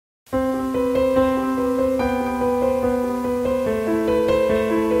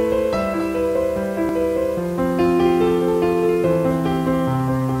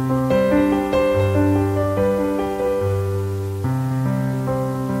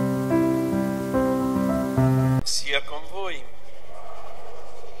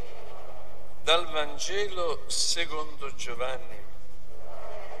Vangelo secondo Giovanni.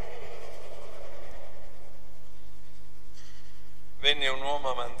 Venne un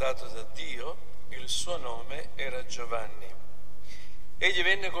uomo mandato da Dio, il suo nome era Giovanni. Egli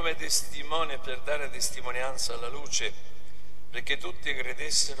venne come testimone per dare testimonianza alla luce, perché tutti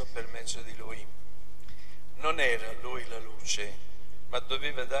credessero per mezzo di lui. Non era lui la luce, ma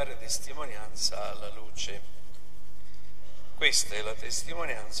doveva dare testimonianza alla luce. Questa è la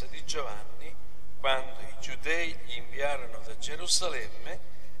testimonianza di Giovanni quando i giudei gli inviarono da Gerusalemme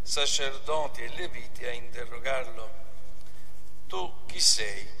sacerdoti e leviti a interrogarlo. Tu chi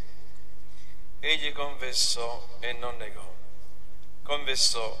sei? Egli confessò e non negò.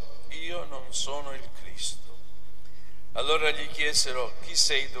 Confessò, io non sono il Cristo. Allora gli chiesero, chi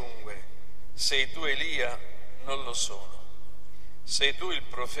sei dunque? Sei tu Elia? Non lo sono. Sei tu il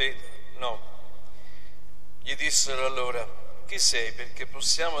profeta? No. Gli dissero allora, chi sei? Perché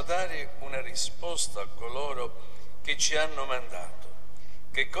possiamo dare una risposta a coloro che ci hanno mandato.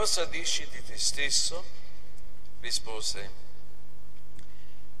 Che cosa dici di te stesso? Rispose,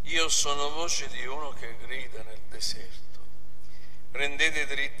 io sono voce di uno che grida nel deserto. Rendete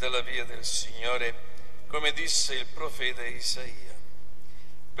dritta la via del Signore, come disse il profeta Isaia.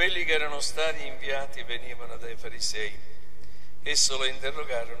 Quelli che erano stati inviati venivano dai farisei. Esso lo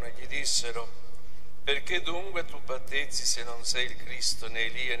interrogarono e gli dissero, perché dunque tu battezzi se non sei il Cristo, né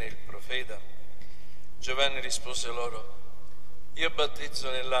Elia, né il profeta? Giovanni rispose loro, io battezzo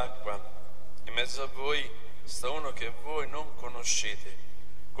nell'acqua, in mezzo a voi sta uno che voi non conoscete,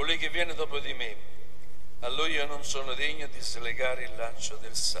 colui che viene dopo di me. A lui io non sono degno di slegare il laccio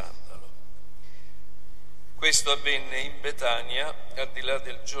del sandalo. Questo avvenne in Betania, al di là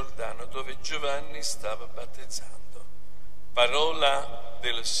del Giordano, dove Giovanni stava battezzando. Parola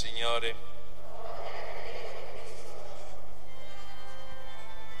del Signore.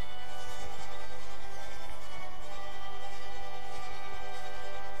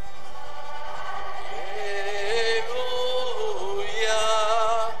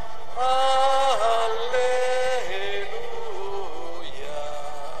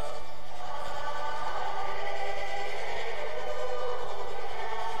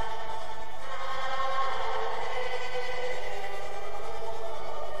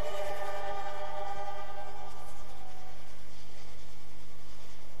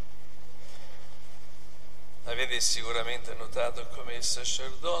 Avete sicuramente notato come il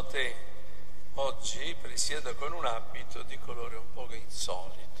sacerdote oggi presiede con un abito di colore un poco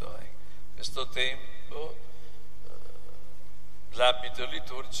insolito. Questo tempo l'abito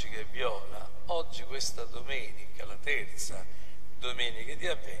liturgico è viola. Oggi questa domenica, la terza domenica di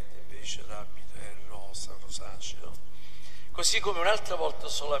Avvento, invece l'abito è rosa, rosaceo. Così come un'altra volta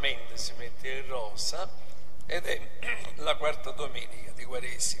solamente si mette il rosa ed è la quarta domenica di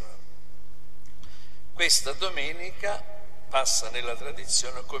Quaresima. Questa domenica passa nella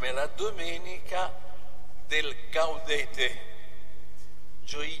tradizione come la domenica del gaudete,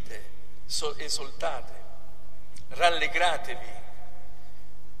 gioite, esultate, rallegratevi.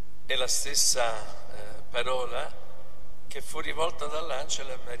 È la stessa parola che fu rivolta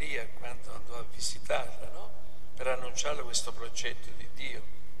dall'angelo a Maria quando andò a visitarla, no? Per annunciare questo progetto di Dio.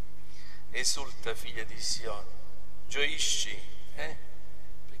 Esulta, figlia di Sion, gioisci,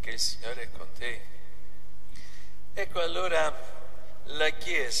 perché il Signore è con te. Ecco, allora la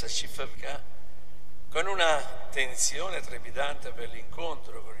Chiesa ci fa con una tensione trepidante per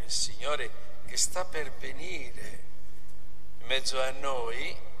l'incontro con il Signore che sta per venire in mezzo a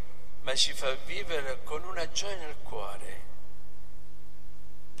noi, ma ci fa vivere con una gioia nel cuore,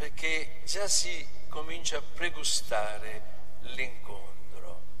 perché già si comincia a pregustare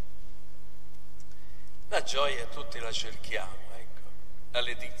l'incontro. La gioia tutti la cerchiamo, ecco, la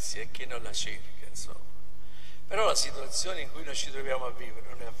letizia e chi non la cerca, insomma. Però la situazione in cui noi ci troviamo a vivere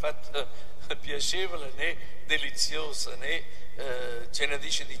non è affatto piacevole né deliziosa né ce ne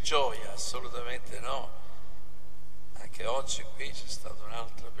dice di gioia, assolutamente no. Anche oggi qui c'è stata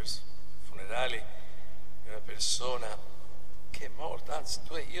un'altra funerale di una persona che è morta, anzi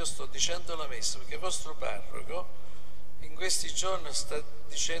io sto dicendo la messa perché il vostro parroco in questi giorni sta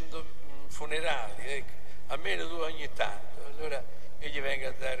dicendo funerali, ecco, almeno 2 ogni tanto, allora io gli vengo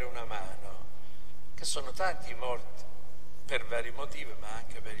a dare una mano. Che sono tanti morti per vari motivi, ma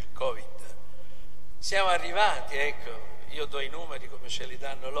anche per il Covid. Siamo arrivati, ecco, io do i numeri come ce li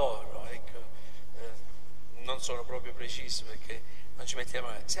danno loro, ecco, non sono proprio preciso perché non ci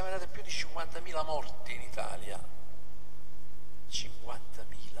mettiamo. Siamo arrivati a più di 50.000 morti in Italia.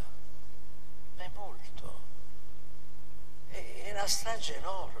 50.000, è molto, è una strage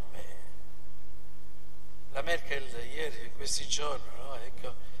enorme. La Merkel ieri, in questi giorni, no?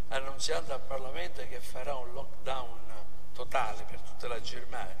 Ecco, annunziando al Parlamento che farà un lockdown totale per tutta la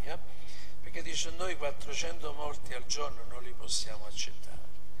Germania, perché dice noi 400 morti al giorno non li possiamo accettare.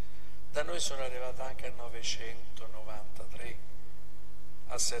 Da noi sono arrivati anche a 993,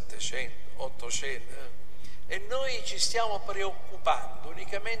 a 700, 800, e noi ci stiamo preoccupando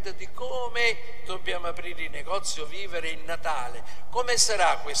unicamente di come dobbiamo aprire i negozi o vivere il Natale. Come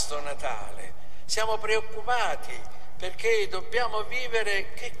sarà questo Natale? Siamo preoccupati perché dobbiamo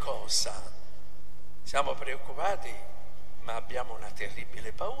vivere che cosa? Siamo preoccupati, ma abbiamo una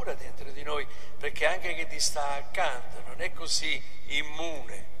terribile paura dentro di noi, perché anche chi ti sta accanto non è così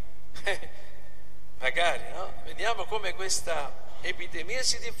immune. Magari, no? Vediamo come questa epidemia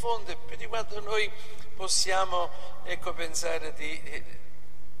si diffonde più di quanto noi possiamo, ecco, pensare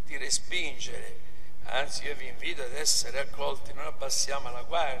di respingere. Anzi, io vi invito ad essere accolti, non abbassiamo la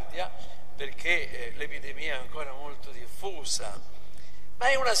guardia, perché l'epidemia è ancora molto diffusa, ma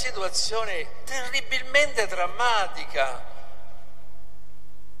è una situazione terribilmente drammatica.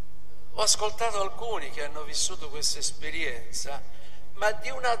 Ho ascoltato alcuni che hanno vissuto questa esperienza, ma di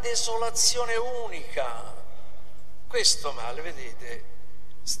una desolazione unica. Questo male, vedete,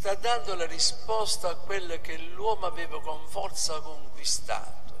 sta dando la risposta a quello che l'uomo aveva con forza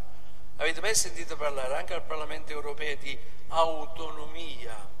conquistato. Avete mai sentito parlare anche al Parlamento europeo di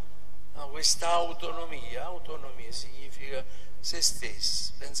autonomia? No, questa autonomia significa se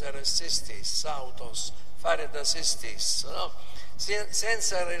stesso, pensare a se stesso, autos, fare da se stesso, no?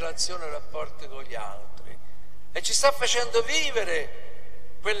 Senza relazione e rapporti con gli altri. E ci sta facendo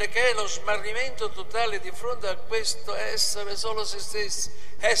vivere quello che è lo smarrimento totale di fronte a questo essere solo se stessi,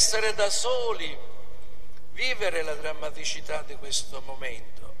 essere da soli, vivere la drammaticità di questo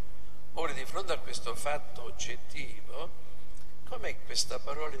momento. Ora, di fronte a questo fatto oggettivo, com'è questa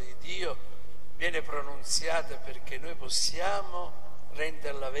parola di Dio viene pronunziata perché noi possiamo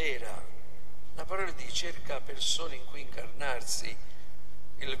renderla vera? La parola di cerca persone in cui incarnarsi,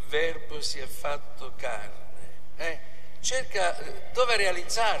 il Verbo si è fatto carne, cerca dove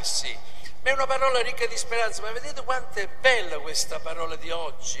realizzarsi, ma è una parola ricca di speranza. Ma vedete quanto è bella questa parola di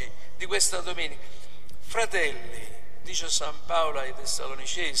oggi, di questa domenica. Fratelli, dice San Paolo ai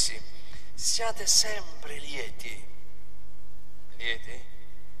Tessalonicesi, siate sempre lieti,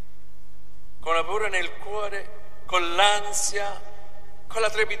 con la paura nel cuore, con l'ansia, con la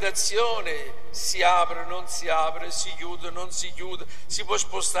trepidazione, si apre, non si apre, si chiude, non si chiude, si può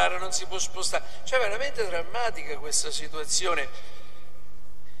spostare, non si può spostare. Cioè, veramente drammatica questa situazione.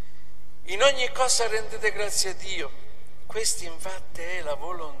 In ogni cosa rendete grazie a Dio. Questa infatti è la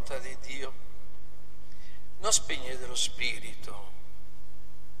volontà di Dio. Non spegnete lo spirito,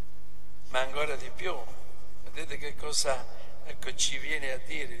 ma ancora di più. Vedete che cosa, ecco, ci viene a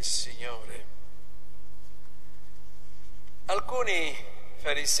dire il Signore. Alcuni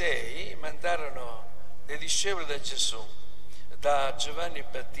farisei mandarono dei discepoli da Gesù, da Giovanni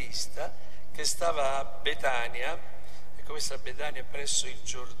Battista, che stava a Betania. Ecco, questa Betania presso il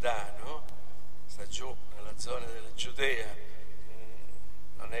Giordano, sta giù nella zona della Giudea,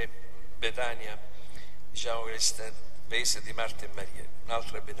 non è Betania, diciamo, questo paese di Marta e Maria,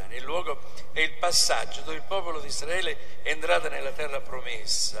 un'altra Betania. Il luogo è il passaggio dove il popolo di Israele è entrato nella terra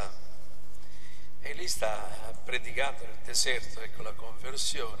promessa, e lì sta predicando nel deserto, ecco, la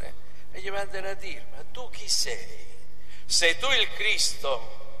conversione, e gli mandano a dire: ma tu chi sei? Sei tu il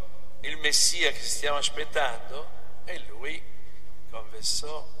Cristo, il Messia che stiamo aspettando? E lui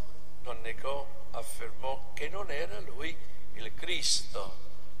confessò, non negò, affermò che non era lui il Cristo,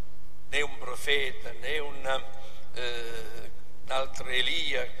 né un profeta, né un altro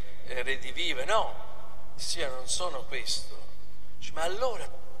Elia, redivive, no, io non sono questo. Ma allora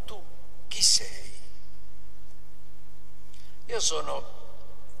tu chi sei? Io sono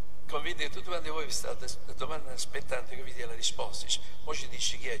convinto che tutti quanti voi vi state domandando, aspettando che vi dia la risposta. Poi ci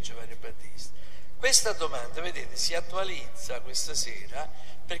dici chi è Giovanni Battista. Questa domanda, vedete, si attualizza questa sera,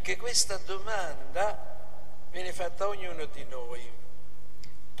 perché questa domanda viene fatta a ognuno di noi.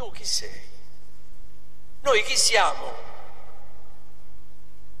 Tu chi sei? Noi chi siamo?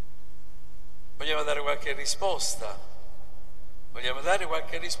 Vogliamo dare qualche risposta? Vogliamo dare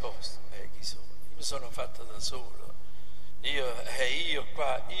qualche risposta? Chi sono? Io mi sono fatto da solo. Io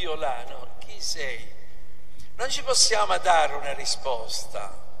qua, io là, no? Chi sei? Non ci possiamo dare una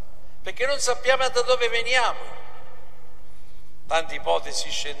risposta, perché non sappiamo da dove veniamo. Tante ipotesi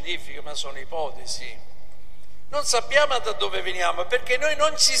scientifiche, ma sono ipotesi. Non sappiamo da dove veniamo, perché noi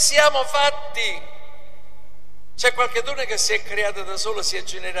non ci siamo fatti. C'è qualcuno che si è creato da solo, si è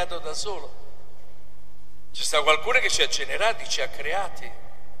generato da solo. C'è sta qualcuno che ci ha generati, ci ha creati.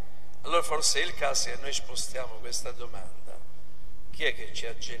 Allora forse è il caso che noi spostiamo questa domanda. Chi è che ci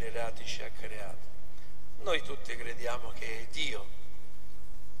ha generati, ci ha creati? Noi tutti crediamo che è Dio.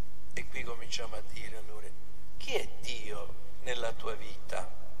 E qui cominciamo a dire allora, chi è Dio nella tua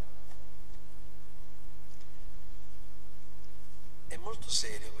vita? È molto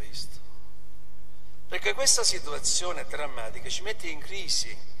serio questo, perché questa situazione drammatica ci mette in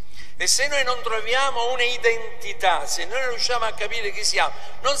crisi. E se noi non troviamo un'identità, se noi non riusciamo a capire chi siamo,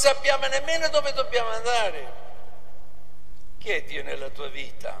 non sappiamo nemmeno dove dobbiamo andare. Chi è Dio nella tua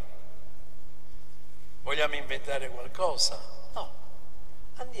vita? Vogliamo inventare qualcosa? No,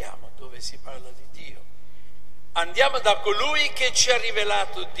 andiamo dove si parla di Dio. Andiamo da colui che ci ha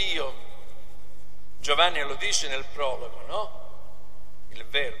rivelato Dio. Giovanni lo dice nel prologo, no? Il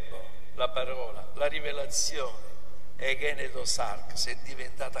verbo, la parola, la rivelazione. Egenedosarx, è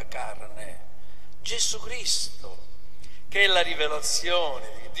diventata carne. Gesù Cristo, che è la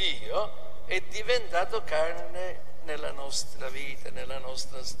rivelazione di Dio, è diventato carne nella nostra vita, nella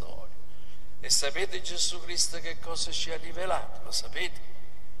nostra storia. E sapete Gesù Cristo che cosa ci ha rivelato? Lo sapete?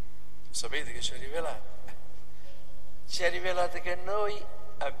 Lo sapete che ci ha rivelato? Ci ha rivelato che noi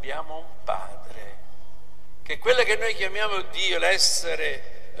abbiamo un Padre, che quello che noi chiamiamo Dio,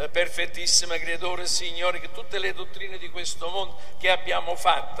 l'essere perfettissima creatore, Signore, che tutte le dottrine di questo mondo che abbiamo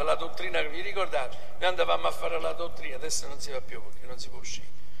fatto, la dottrina, vi ricordate? Noi andavamo a fare la dottrina, adesso non si va più perché non si può uscire.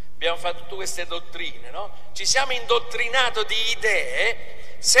 Abbiamo fatto tutte queste dottrine, no? Ci siamo indottrinati di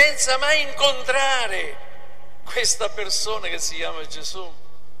idee senza mai incontrare questa persona che si chiama Gesù.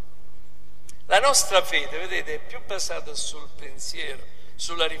 La nostra fede, vedete, è più basata sul pensiero,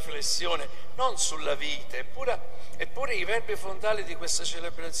 sulla riflessione, non sulla vita. Eppure i verbi fondali di questa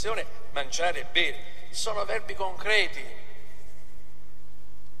celebrazione, mangiare e bere, sono verbi concreti.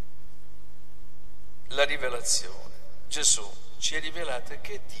 La rivelazione. Gesù ci ha rivelato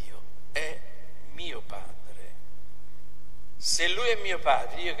che Dio è mio Padre. Se Lui è mio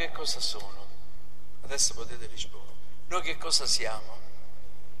Padre, io che cosa sono? Adesso potete rispondere. Noi che cosa siamo?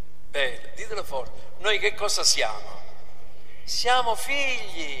 Bene, ditelo forte. Noi che cosa siamo? Siamo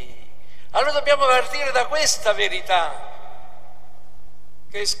figli. Allora dobbiamo partire da questa verità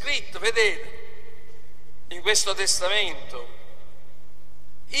che è scritto, vedete, in questo testamento.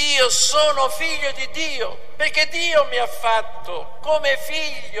 Io sono figlio di Dio, perché Dio mi ha fatto come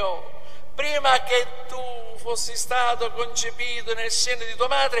figlio. Prima che tu fossi stato concepito nel seno di tua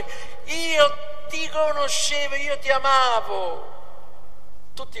madre, io ti conoscevo, io ti amavo.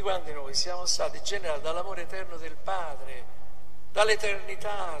 Tutti quanti noi siamo stati generati dall'amore eterno del Padre.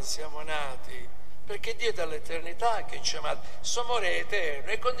 Dall'eternità siamo nati, perché Dio è dall'eternità che ci ha amati. Il suo amore è eterno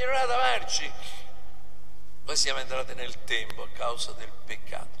e continuerà ad amarci. Poi siamo entrati nel tempo a causa del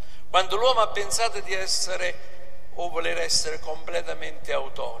peccato. Quando l'uomo ha pensato di essere o voler essere completamente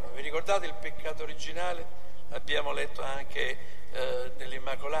autonomo. Vi ricordate il peccato originale? L'abbiamo letto anche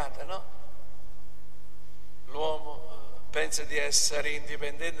nell'Immacolata, no? L'uomo pensa di essere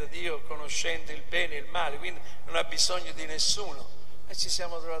indipendente da Dio, conoscendo il bene e il male, quindi non ha bisogno di nessuno. E ci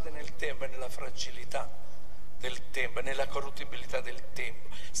siamo trovati nel tempo e nella fragilità del tempo, nella corruttibilità del tempo.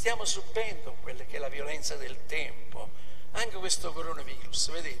 Stiamo subendo quella che è la violenza del tempo. Anche questo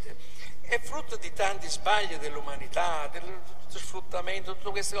coronavirus, vedete, è frutto di tanti sbagli dell'umanità, del sfruttamento,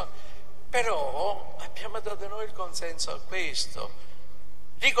 tutte queste cose. Però abbiamo dato noi il consenso a questo.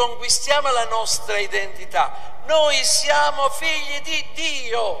 Riconquistiamo la nostra identità. Noi siamo figli di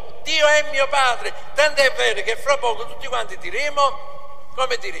Dio. Dio è mio Padre. Tant'è vero che fra poco tutti quanti diremo,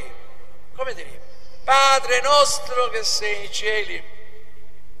 come diremo? Come diremo? Padre nostro che sei nei cieli.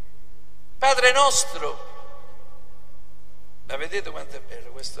 Padre nostro. Ma vedete quanto è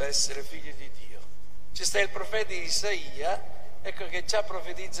bello questo essere figli di Dio. Ci sta il profeta Isaia, ecco, che già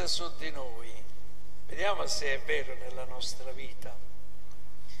profetizza su di noi. Vediamo se è vero nella nostra vita.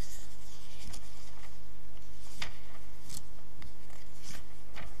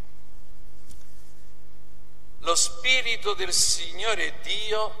 Lo Spirito del Signore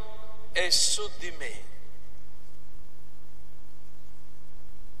Dio è su di me.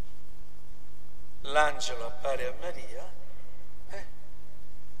 L'angelo appare a Maria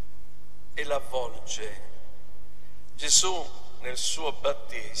e l'avvolge. Gesù nel suo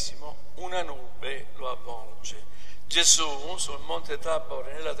battesimo una nube lo avvolge. Gesù sul monte Tabor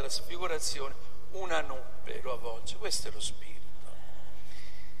nella trasfigurazione una nube lo avvolge. Questo è lo Spirito.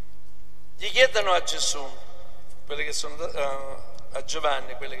 Gli chiedono a Gesù, quelli che sono a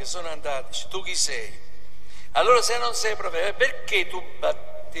Giovanni, quelli che sono andati, dice, tu chi sei? Allora se non sei profeta, perché tu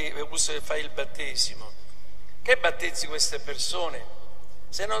fai il battesimo? Che battezzi queste persone?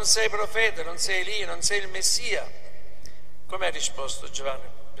 Se non sei profeta, non sei Elia, non sei il Messia. Come ha risposto Giovanni?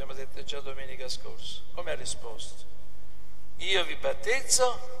 abbiamo detto già domenica scorsa. Come ha risposto? Io vi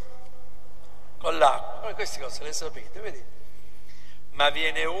battezzo con l'acqua. Queste cose le sapete, vedete? Ma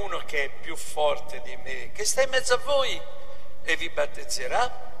viene uno che è più forte di me, che sta in mezzo a voi e vi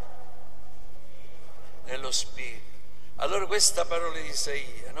battezzerà nello Spirito. Allora questa parola di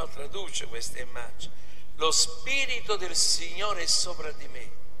Isaia, no, traduce questa immagine. Lo Spirito del Signore è sopra di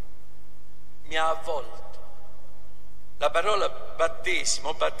me, mi ha avvolto. La parola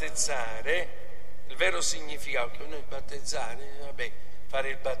battesimo, battezzare, il vero significato che noi battezzare, vabbè, fare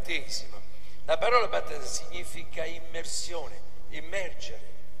il battesimo. La parola battezzare significa immersione, immergere.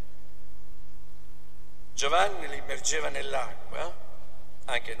 Giovanni li immergeva nell'acqua,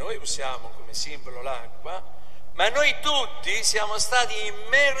 anche noi usiamo come simbolo l'acqua, ma noi tutti siamo stati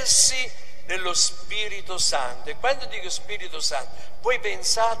immersi nello Spirito Santo. E quando dico Spirito Santo, voi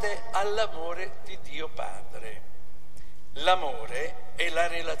pensate all'amore di Dio Padre. L'amore è la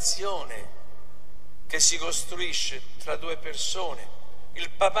relazione che si costruisce tra due persone. Il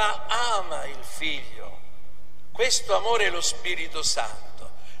papà ama il figlio. Questo amore è lo Spirito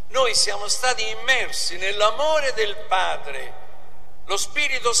Santo. Noi siamo stati immersi nell'amore del Padre. Lo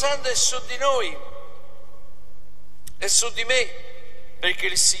Spirito Santo è su di noi, è su di me, perché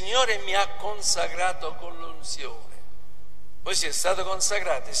il Signore mi ha consacrato con l'unzione. Voi siete stati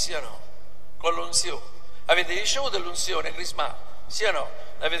consacrati, sì o no? Con l'unzione. Avete ricevuto l'unzione crismale, sì o no?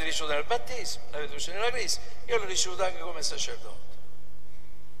 L'avete ricevuto nel battesimo, l'avete ricevuto nella crisi, io l'ho ricevuto anche come sacerdote.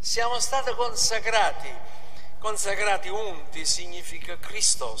 Siamo stati consacrati. Consacrati, unti, significa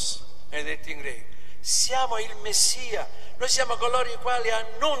Christos, è detto in greco. Siamo il Messia, noi siamo coloro i quali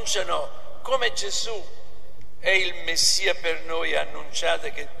annunciano come Gesù è il Messia per noi,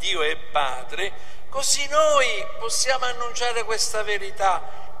 annunciate che Dio è Padre, così noi possiamo annunciare questa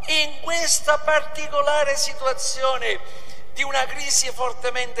verità in questa particolare situazione di una crisi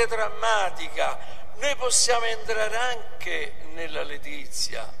fortemente drammatica. Noi possiamo entrare anche nella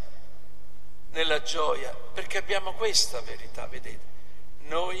letizia, nella gioia, perché abbiamo questa verità, vedete?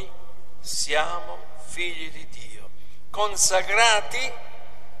 Noi siamo figli di Dio, consacrati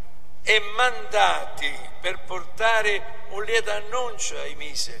e mandati per portare un lieto annuncio ai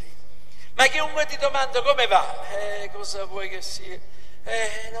miseri. Ma chiunque ti domanda come va, cosa vuoi che sia?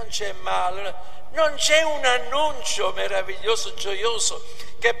 Non c'è male, non c'è un annuncio meraviglioso, gioioso,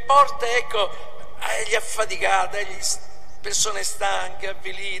 che porta, ecco, agli affaticati, agli persone stanche,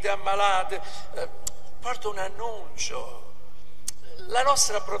 avvilite, ammalate, porta un annuncio. La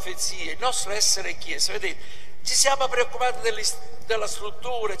nostra profezia, il nostro essere Chiesa, vedete, ci siamo preoccupati della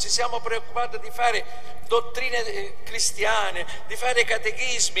struttura, ci siamo preoccupati di fare dottrine cristiane, di fare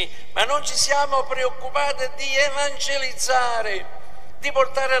catechismi, ma non ci siamo preoccupati di evangelizzare, di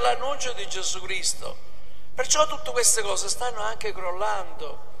portare l'annuncio di Gesù Cristo. Perciò tutte queste cose stanno anche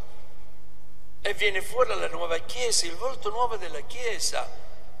crollando e viene fuori la nuova Chiesa, il volto nuovo della Chiesa,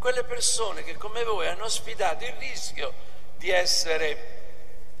 quelle persone che come voi hanno sfidato il rischio di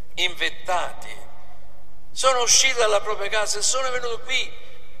essere infettati, sono usciti dalla propria casa e sono venuti qui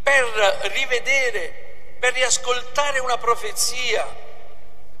per rivedere, per riascoltare una profezia,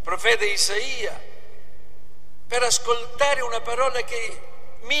 il profeta Isaia, per ascoltare una parola che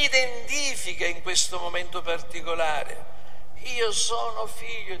mi identifica in questo momento particolare. Io sono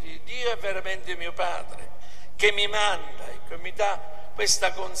figlio di Dio, è veramente mio Padre, che mi manda, ecco, mi dà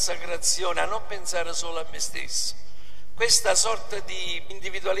questa consacrazione a non pensare solo a me stesso. Questa sorta di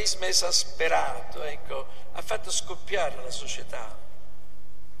individualismo esasperato, ecco, ha fatto scoppiare la società.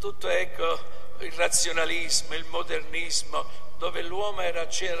 Tutto, ecco, il razionalismo, il modernismo, dove l'uomo era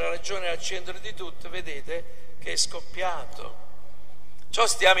la ragione al centro di tutto, vedete che è scoppiato. Ciò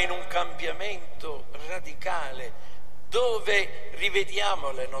stiamo in un cambiamento radicale, dove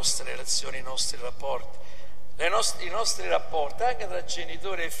rivediamo le nostre relazioni, i nostri rapporti. I nostri rapporti, anche tra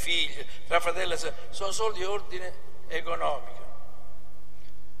genitori e figli, tra fratelli e sorelle, sono solo di ordine economico.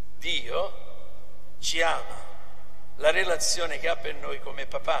 Dio ci ama, la relazione che ha per noi come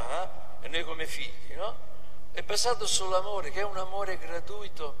papà e noi come figli, no? È basato sull'amore, che è un amore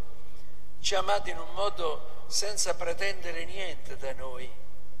gratuito. Ci ha amato in un modo senza pretendere niente da noi,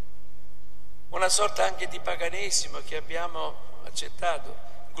 una sorta anche di paganesimo che abbiamo accettato,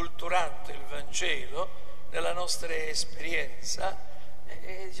 culturando il Vangelo nella nostra esperienza.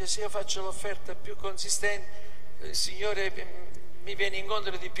 E dice: se io faccio l'offerta più consistente, il Signore mi viene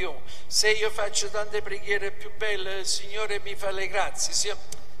incontro di più. Se io faccio tante preghiere più belle, il Signore mi fa le grazie.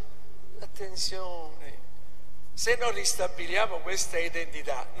 Attenzione, se non ristabiliamo questa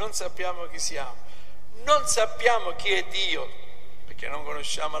identità, non sappiamo chi siamo, non sappiamo chi è Dio, perché non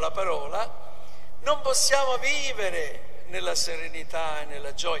conosciamo la parola, non possiamo vivere nella serenità e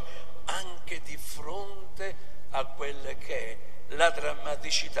nella gioia, anche di fronte a quella che è la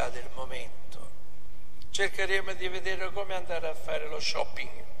drammaticità del momento. Cercheremo di vedere come andare a fare lo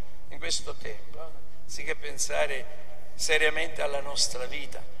shopping in questo tempo, anziché pensare seriamente alla nostra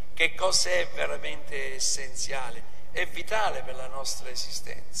vita, che cosa è veramente essenziale, è vitale per la nostra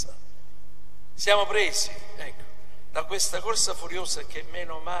esistenza. Siamo presi, ecco, da questa corsa furiosa che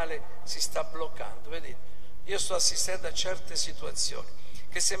meno male si sta bloccando. Vedete, io sto assistendo a certe situazioni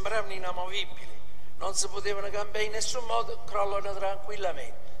che sembravano inamovibili, non si potevano cambiare in nessun modo, crollano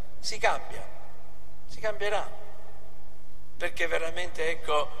tranquillamente. Si cambierà, perché veramente,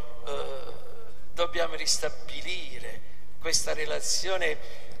 ecco, dobbiamo ristabilire questa relazione,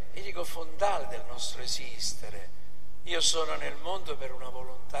 io dico, fondale del nostro esistere. Io sono nel mondo per una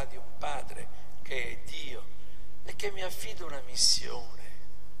volontà di un Padre che è Dio e che mi affida una missione,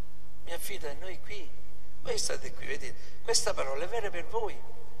 mi affida a noi qui. Voi state qui, vedete, questa parola è vera per voi,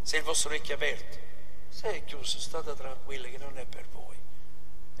 se il vostro orecchio è aperto. Se è chiuso, state tranquilli che non è per voi.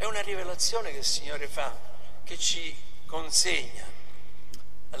 È una rivelazione che il Signore fa, che ci consegna.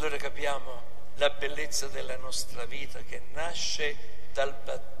 Allora capiamo la bellezza della nostra vita che nasce dal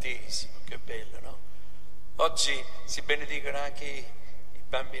battesimo. Che bello, no? Oggi si benedicono anche i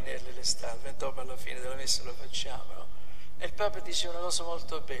bambinelli, le statuhe, dopo alla fine della messa lo facciamo, no? E il Papa dice una cosa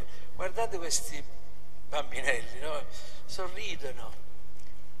molto bella: guardate questi bambinelli, no? Sorridono,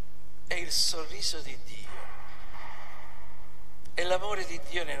 è il sorriso di Dio, è l'amore di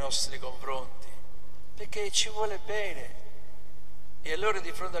Dio nei nostri confronti, perché ci vuole bene. E allora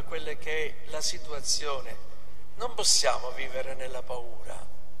di fronte a quella che è la situazione non possiamo vivere nella paura.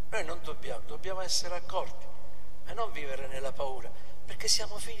 Noi non dobbiamo essere accorti, ma non vivere nella paura, perché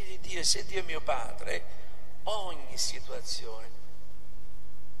siamo figli di Dio, e se Dio è mio Padre, ogni situazione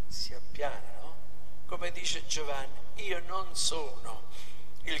si appiana, no? Come dice Giovanni, io non sono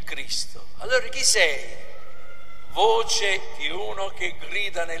il Cristo. Allora chi sei? Voce di uno che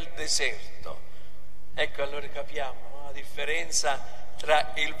grida nel deserto. Ecco, allora capiamo, no? La differenza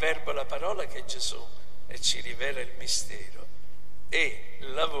tra il verbo e la parola, che è Gesù, e ci rivela il mistero, e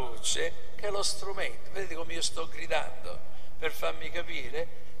la voce che è lo strumento. Vedete come io sto gridando per farmi capire,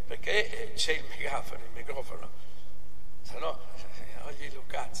 perché c'è il microfono, se no ogni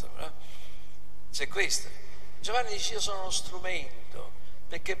lucazzo, no? C'è questo. Giovanni dice: io sono uno strumento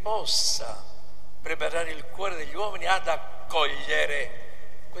perché possa preparare il cuore degli uomini ad accogliere.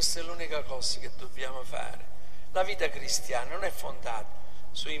 Questa è l'unica cosa che dobbiamo fare. La vita cristiana non è fondata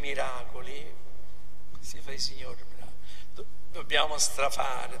sui miracoli, si fa il Signore, dobbiamo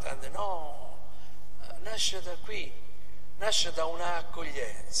strafare tante, no, nasce da qui, nasce da una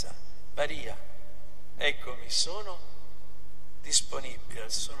accoglienza. Maria, eccomi, sono disponibile,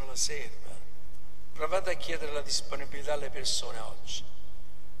 sono la serva. Provate a chiedere la disponibilità alle persone oggi.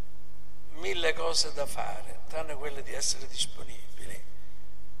 1000 cose da fare, tranne quelle di essere disponibili.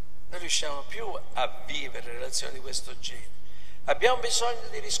 Non riusciamo più a vivere relazioni di questo genere. Abbiamo bisogno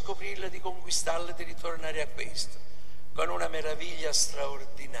di riscoprirle, di conquistarle, di ritornare a questo, con una meraviglia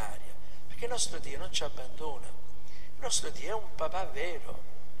straordinaria, perché il nostro Dio non ci abbandona. Il nostro Dio è un papà vero,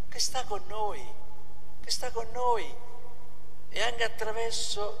 che sta con noi, e anche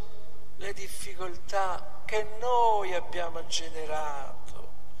attraverso le difficoltà che noi abbiamo generato.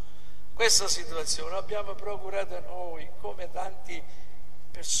 Questa situazione l'abbiamo procurata noi, come tante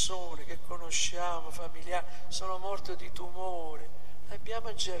persone che conosciamo, familiari, sono morte di tumore.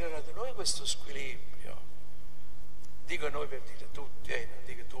 Abbiamo generato noi questo squilibrio. Dico noi per dire tutti, non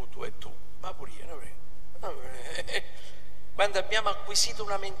dico tu e tu, ma pure io. Quando abbiamo acquisito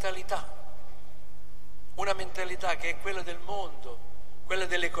una mentalità che è quella del mondo, quella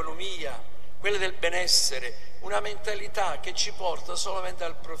dell'economia, quella del benessere, una mentalità che ci porta solamente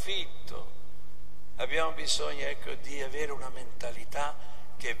al profitto. Abbiamo bisogno, ecco, di avere una mentalità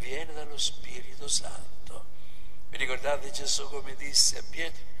che viene dallo Spirito Santo. Vi ricordate Gesù come disse a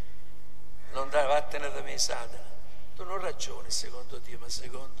Pietro: non vattene da me, Satana, tu non ragioni secondo Dio ma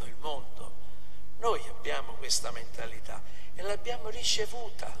secondo il mondo. Noi abbiamo questa mentalità e l'abbiamo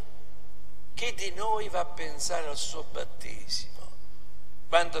ricevuta. Chi di noi va a pensare al suo battesimo,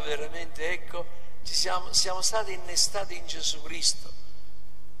 quando veramente, ecco, siamo stati innestati in Gesù Cristo,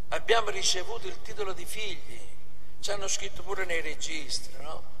 abbiamo ricevuto il titolo di figli. Ci hanno scritto pure nei registri,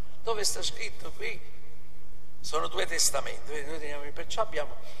 no? Dove sta scritto qui? Sono 2 testamenti, noi teniamo, perciò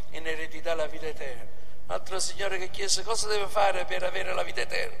abbiamo in eredità la vita eterna. L'altro Signore che chiese cosa deve fare per avere la vita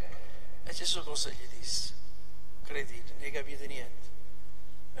eterna, e Gesù cosa gli disse? Credete, ne capite niente.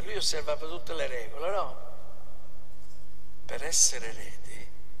 E lui osservava tutte le regole, no? Per essere eredi,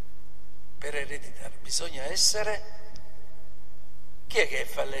 per ereditare, bisogna essere Chi è che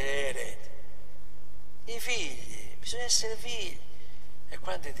fa le eredi? I figli, bisogna essere figli. E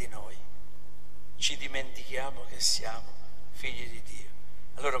quanti di noi ci dimentichiamo che siamo figli di Dio?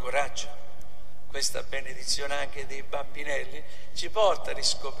 Allora coraggio, questa benedizione anche dei bambinelli ci porta a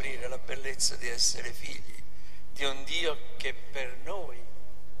riscoprire la bellezza di essere figli di un Dio che per noi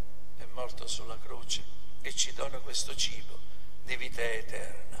è morto sulla croce e ci dona questo cibo di vita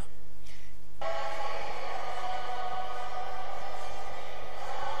eterna.